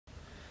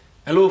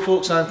Hello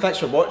folks, and thanks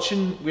for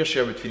watching. We're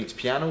Sherwood Phoenix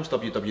Pianos.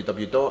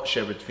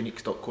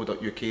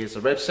 www.sherwoodphoenix.co.uk is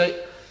our website.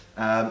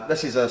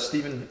 This is a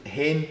Stephan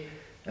Hain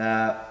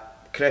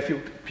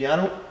Crefeld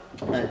piano.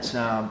 It's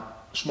a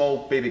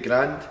small baby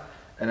grand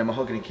in a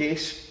mahogany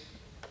case.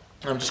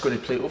 I'm just going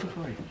to play it over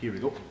for you. Here we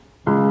go.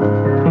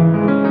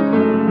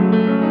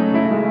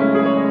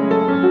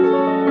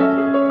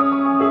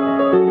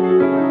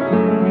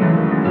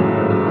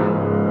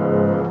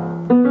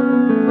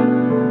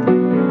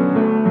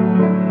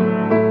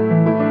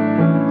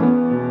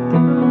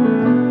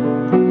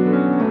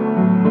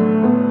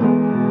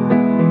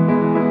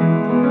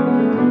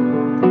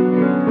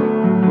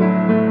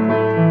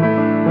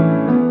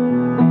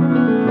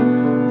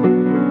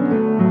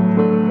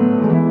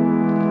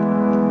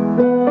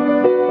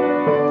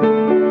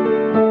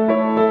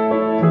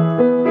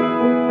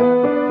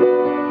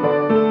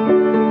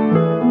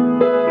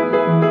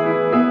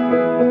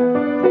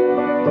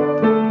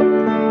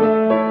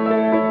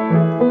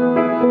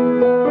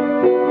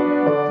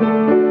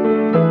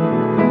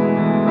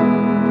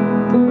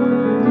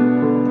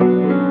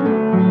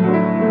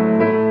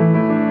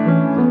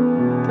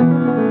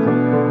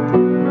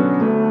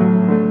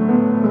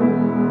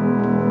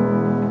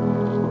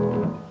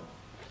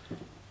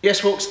 Yes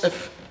folks,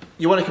 if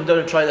you want to come down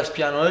and try this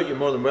piano out, you're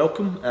more than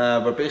welcome.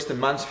 We're based in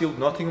Mansfield,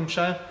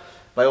 Nottinghamshire.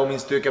 By all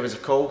means do give us a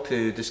call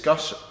to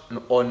discuss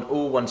on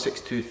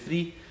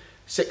 01623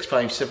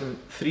 657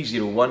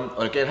 301,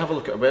 or again have a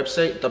look at our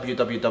website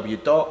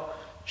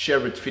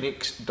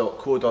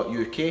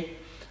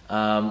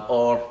www.sherwoodphoenix.co.uk,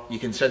 or you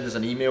can send us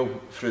an email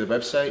through the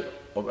website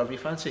or whatever you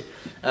fancy.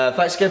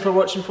 Thanks again for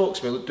watching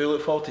folks, we do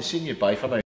look forward to seeing you. Bye for now.